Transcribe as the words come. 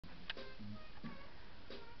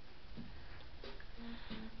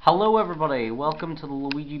Hello everybody, welcome to the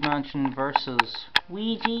Luigi Mansion versus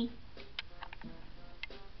Ouija.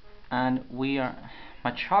 And we are... my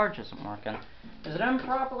charge isn't working. Is it in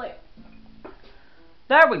properly?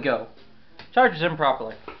 There we go. Charge is in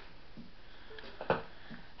properly.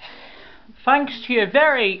 Thanks to a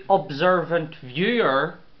very observant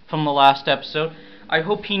viewer from the last episode. I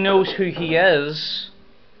hope he knows who he is.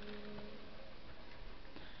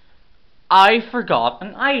 I forgot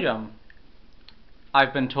an item,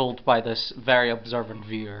 I've been told by this very observant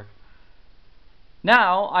viewer.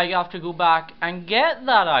 Now I have to go back and get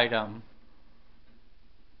that item.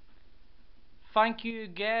 Thank you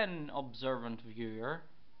again, observant viewer,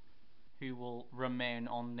 who will remain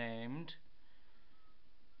unnamed.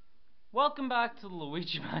 Welcome back to the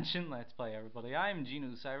Luigi Mansion Let's Play, everybody. I am Gino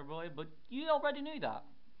Cyberboy, but you already knew that.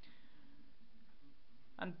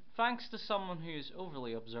 And thanks to someone who is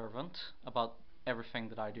overly observant about everything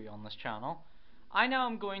that I do on this channel, I now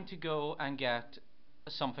am going to go and get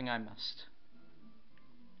something I missed.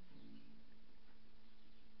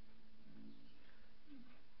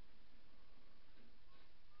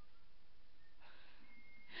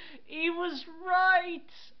 He was right!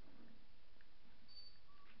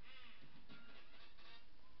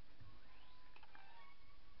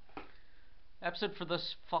 Episode for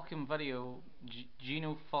this fucking video,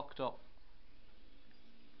 Gino fucked up.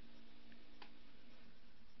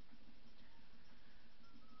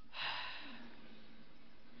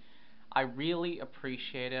 I really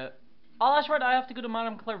appreciate it. Oh, that's right, I have to go to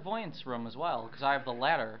Madame Clairvoyant's room as well, because I have the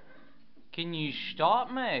letter. Can you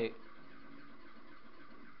stop me?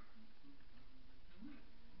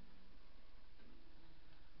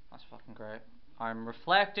 That's fucking great. I'm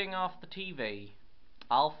reflecting off the TV.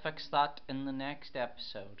 I'll fix that in the next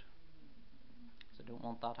episode. Because I don't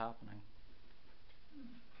want that happening.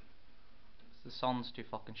 The sun's too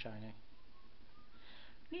fucking shiny.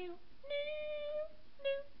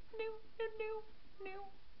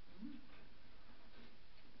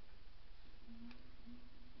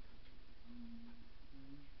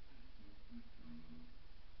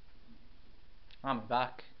 I'm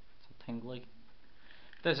back. It's a tingly.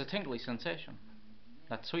 There's a tingly sensation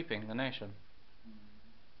that's sweeping the nation.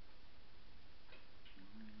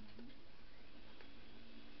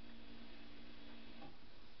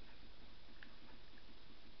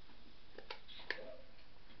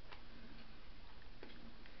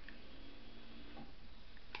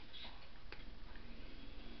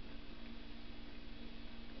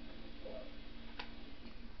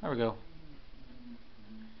 There we go.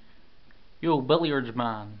 Yo, billiards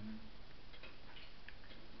man.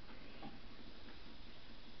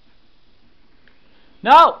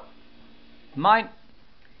 No! Mine.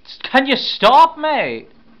 Can you stop me?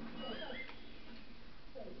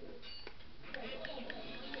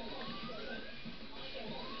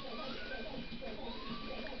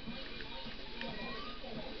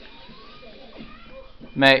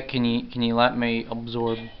 Mate, can you let me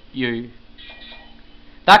absorb you?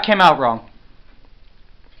 That came out wrong.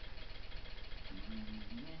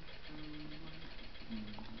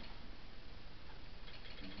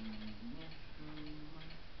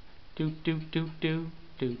 Do do do do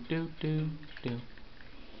do do do do.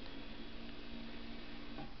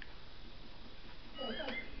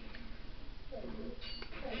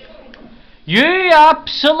 You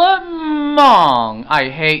absolute mong! I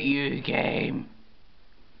hate you, game.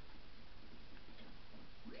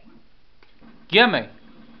 Gimme.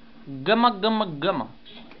 Gumma gumma gumma.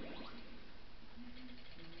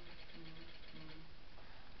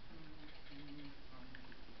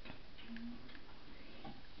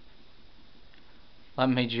 Let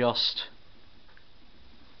me just...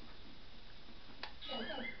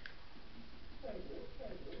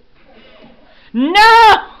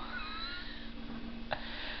 No!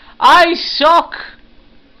 I suck!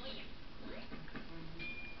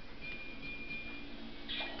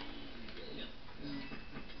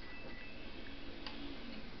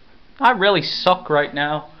 I really suck right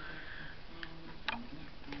now.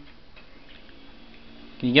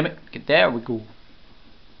 Can you get me? Get there we go.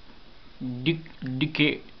 Dick.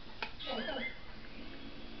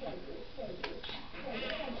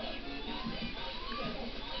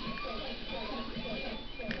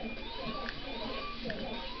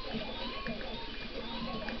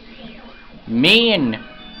 Man,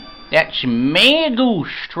 that's my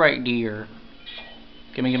ghost right there.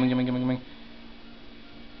 Gimme.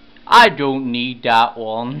 I don't need that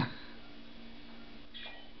one.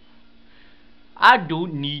 I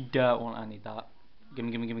don't need that one. I need that.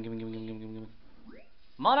 Gimme.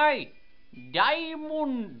 Money!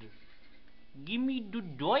 Diamond! Gimme the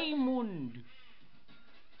diamond!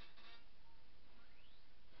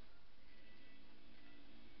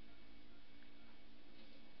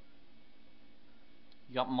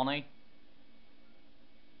 You got money?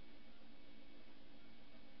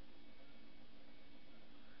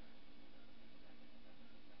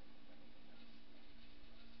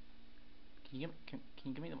 Can you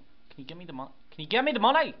give me the can you give me the money? Can you give me the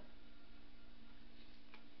money?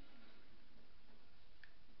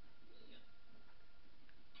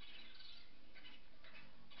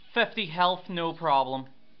 $50 health, no problem.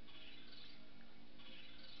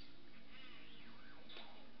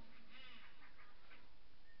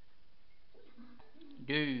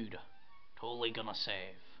 Dude, totally gonna save.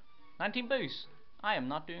 19 boost. I am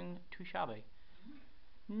not doing too shabby.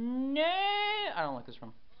 No, I don't like this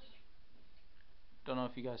room. Don't know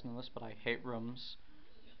if you guys know this, but I hate rooms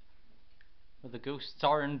where the ghosts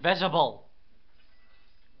are invisible.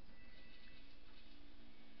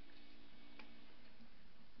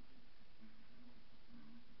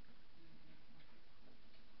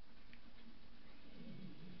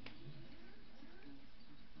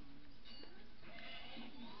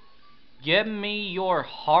 Give me your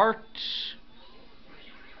heart.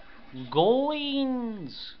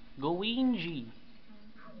 Goins. Goinji.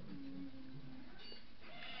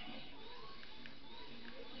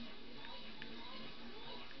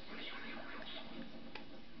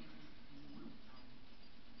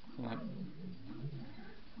 Like,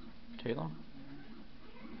 two of them.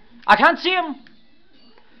 I can't see him!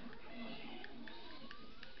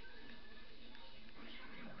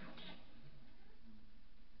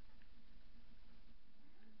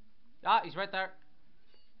 Ah, he's right there.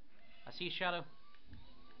 I see a shadow.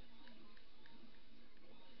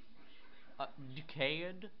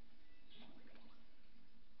 Decayed.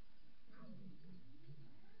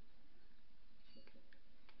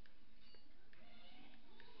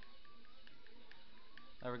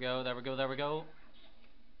 There we go, there we go, there we go.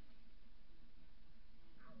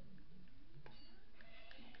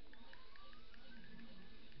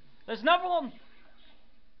 There's another one!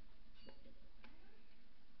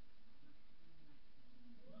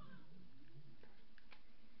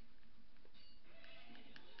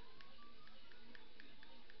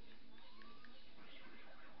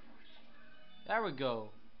 There we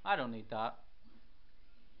go. I don't need that.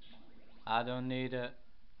 I don't need it.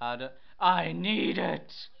 I need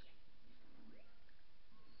it!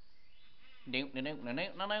 No, no, no, no, no,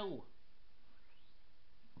 no, no.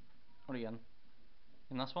 What are you in?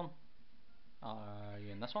 In this one? Are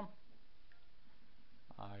you in this one?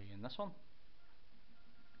 Are you in this one?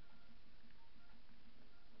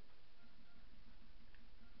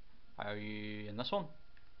 Are you in this one?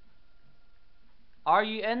 Are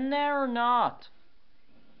you in there or not?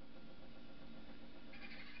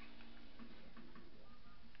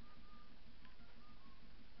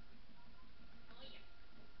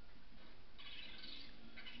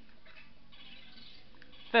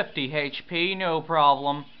 $50 HP, no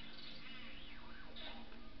problem.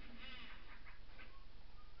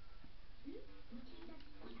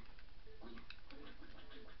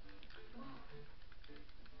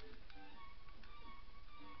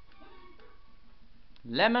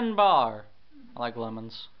 Lemon bar. I like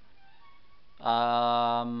lemons.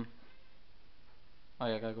 Oh yeah,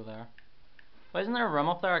 I gotta go there. But isn't there a room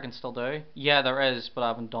up there I can still do? Yeah, there is, but I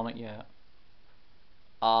haven't done it yet.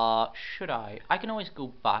 Should I? I can always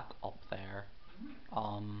go back up there.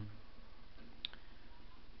 And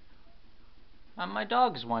my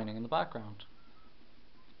dog's whining in the background.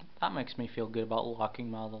 That makes me feel good about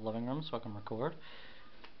locking me out of the living room so I can record.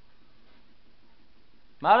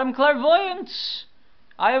 Madame Clairvoyance!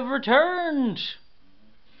 I have returned!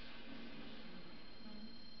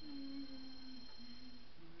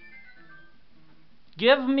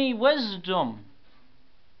 Give me wisdom!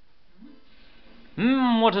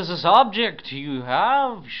 What is this object you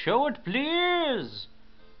have? Show it, please!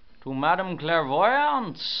 To Madame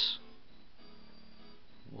Clairvoyance!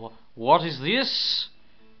 What is this?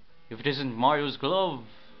 If it isn't Mario's glove,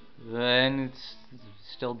 then it's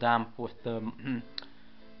still damp with the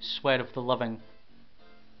sweat of the living.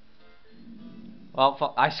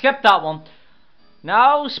 Well, I skipped that one.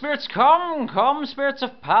 Now, spirits, come, spirits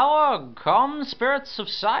of power, come, spirits of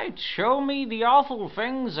sight, show me the awful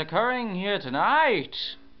things occurring here tonight.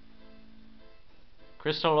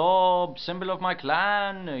 Crystal orb, symbol of my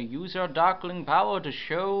clan, use your darkling power to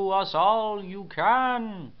show us all you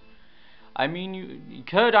can. I mean, you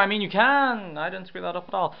could, I mean, you can. I didn't screw that up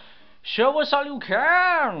at all. Show us all you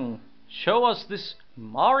can. Show us this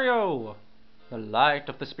Mario. The light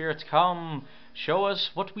of the spirits come. Show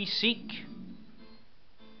us what we seek.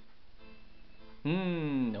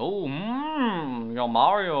 Your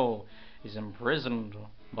Mario is imprisoned.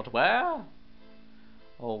 But where?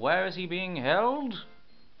 Or where is he being held?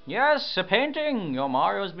 Yes, a painting! Your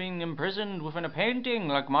Mario's being imprisoned within a painting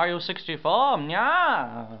like Mario 64,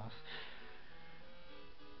 yeah!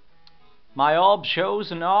 My orb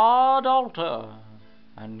shows an odd altar,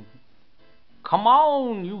 and come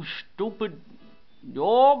on, you stupid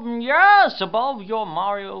orb, yes, above your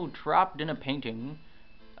Mario trapped in a painting.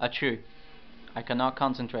 Achoo, I cannot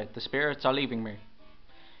concentrate, the spirits are leaving me.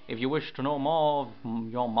 If you wish to know more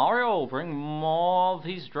of your Mario, bring more of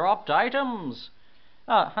these dropped items.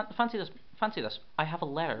 Fancy this, I have a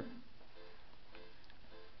letter.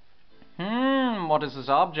 What is this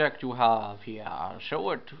object you have here?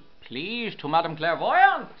 Show it, please, to Madame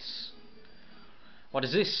Clairvoyance. What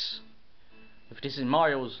is this? If this is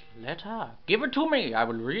Mario's letter, give it to me, I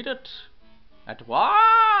will read it. At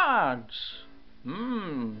once.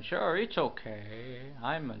 Sure, it's okay.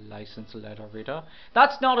 I'm a licensed letter reader.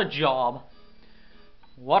 That's not a job.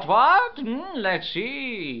 What? Let's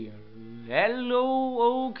see.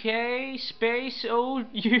 LOOK space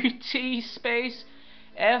OUT space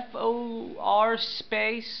FOR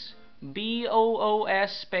space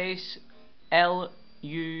BOOS space LUIGI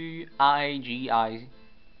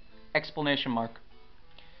explanation mark.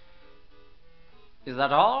 Is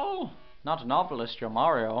that all? Not a novelist, your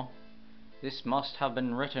Mario. This must have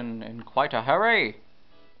been written in quite a hurry.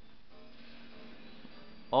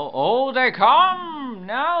 Oh, they come!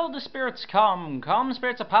 Now the spirits come! Come,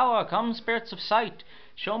 spirits of power! Come, spirits of sight!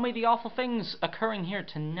 Show me the awful things occurring here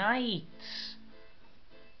tonight!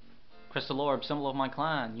 Crystal Orb, symbol of my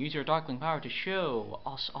clan. Use your darkling power to show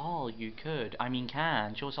us all you could.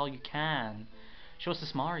 Can. Show us all you can. Show us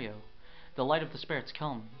this Mario. The light of the spirits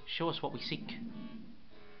come. Show us what we seek.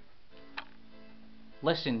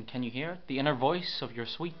 Listen, can you hear it? The inner voice of your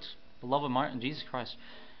sweet, beloved Martin, Jesus Christ.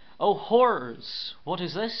 Oh, horrors! What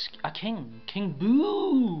is this? A king! King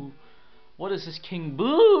Boo! What is this King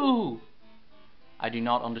Boo? I do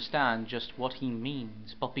not understand just what he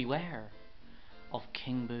means, but beware of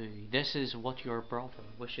King Boo. This is what your brother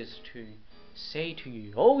wishes to say to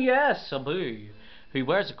you. Oh yes, a Boo who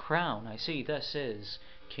wears a crown. I see, this is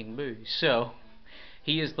King Boo. So,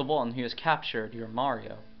 he is the one who has captured your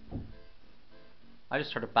Mario. I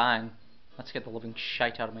just heard a bang. Let's get the living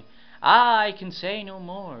shite out of me. I can say no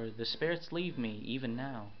more. The spirits leave me, even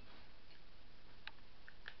now.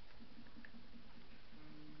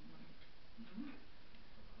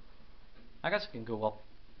 I guess I can go up,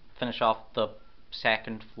 finish off the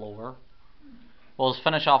second floor. Well, let's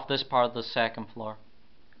finish off this part of the second floor.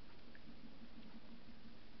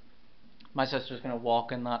 My sister's gonna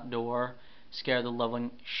walk in that door, scare the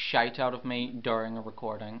living shite out of me during a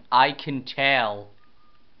recording. I can tell.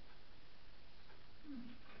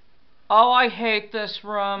 Oh, I hate this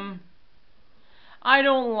room. I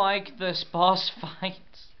don't like this boss fight.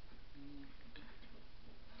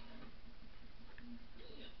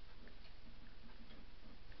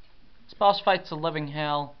 This boss fight's a living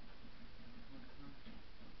hell.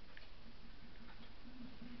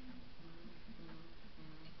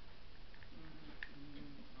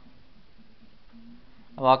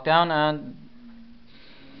 I walk down and...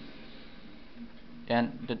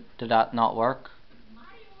 Did that not work?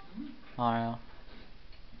 Mario.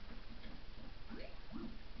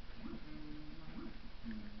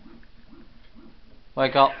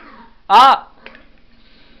 Wake up. Ah!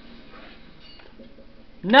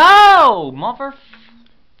 No! Mother...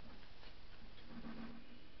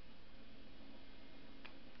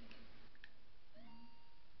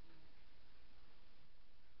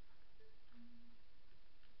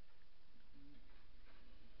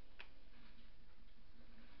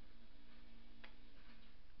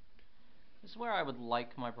 This is where I would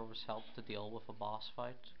like my brother's help to deal with a boss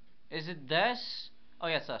fight. Is it this? Oh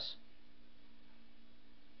yes, this.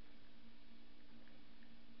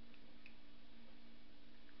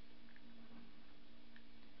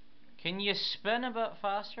 Can you spin a bit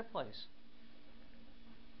faster, please?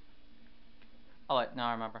 Oh wait, now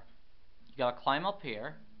I remember. You gotta climb up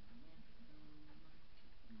here.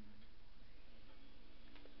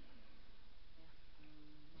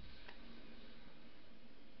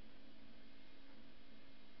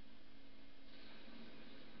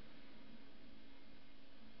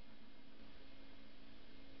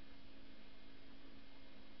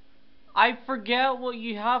 I forget what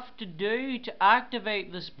you have to do to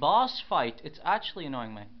activate this boss fight. It's actually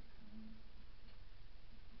annoying me.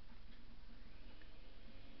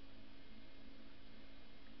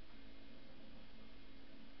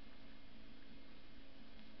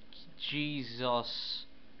 Jesus.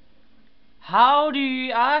 How do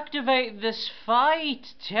you activate this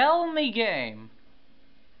fight? Tell me, game.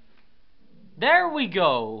 There we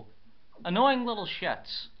go. Annoying little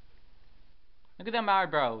shits. Look at them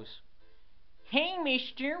eyebrows. Hey,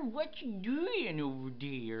 mister, what you doing over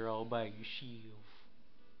there all by yourself?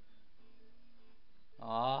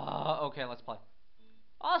 Okay, let's play.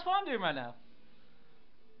 Oh, that's what I'm doing right now.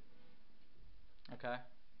 Okay.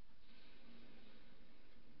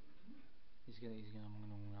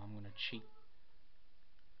 I'm gonna cheat.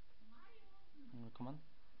 Come on.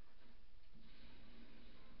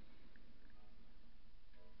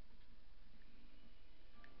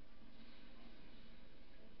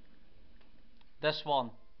 This one.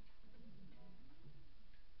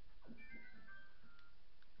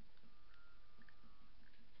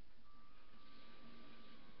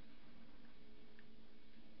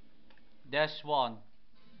 This one.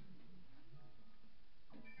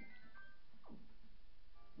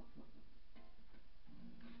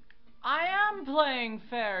 I am playing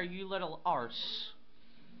fair, you little arse.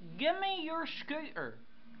 Give me your scooter.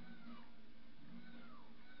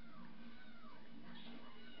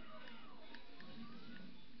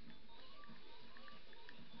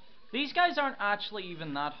 These guys aren't actually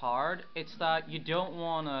even that hard. It's that you don't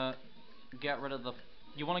want to get rid of the...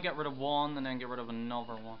 You want to get rid of one and then get rid of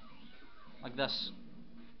another one. Like this.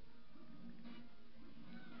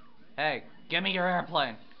 Hey, give me your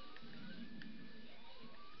airplane.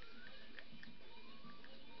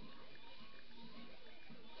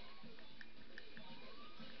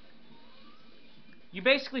 You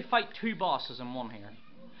basically fight two bosses in one here.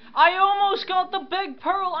 I almost got the big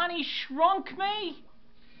pearl and he shrunk me.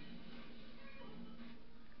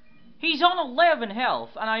 He's on 11 health,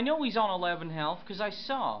 and I know he's on 11 health because I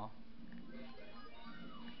saw.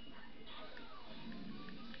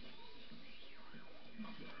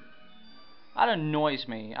 That annoys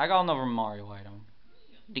me. I got another Mario item.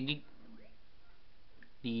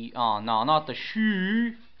 Oh no, not the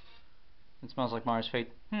shoe. It smells like Mario's fate.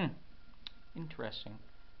 Interesting.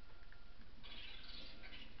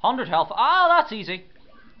 100 health. Ah, that's easy.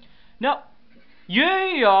 No.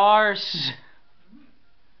 You arse.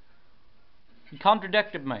 You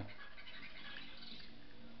contradicted me.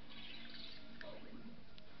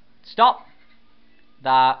 Stop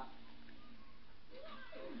that.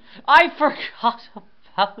 I forgot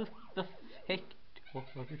about the fake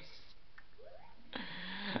doors.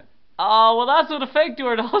 Oh, well that's what a fake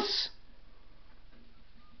door does.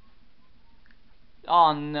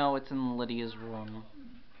 Oh no, it's in Lydia's room.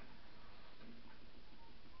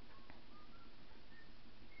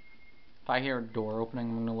 If I hear a door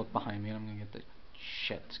opening, I'm gonna look behind me and I'm gonna get the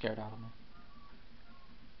shit scared out of me.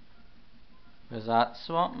 Because that's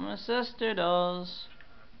what my sister does.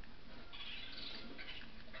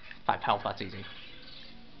 5 health, that's easy.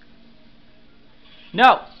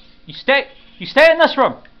 No! You stay in this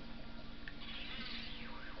room!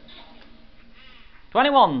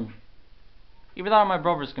 21! Either that or my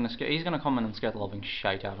brother's gonna scare, he's gonna come in and scare the living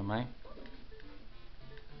shite out of me.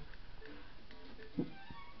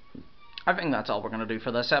 I think that's all we're gonna do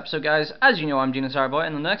for this episode, guys. As you know, I'm Genius Boy,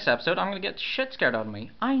 and in the next episode, I'm gonna get shit scared out of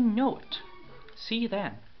me. I know it. See you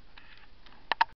then.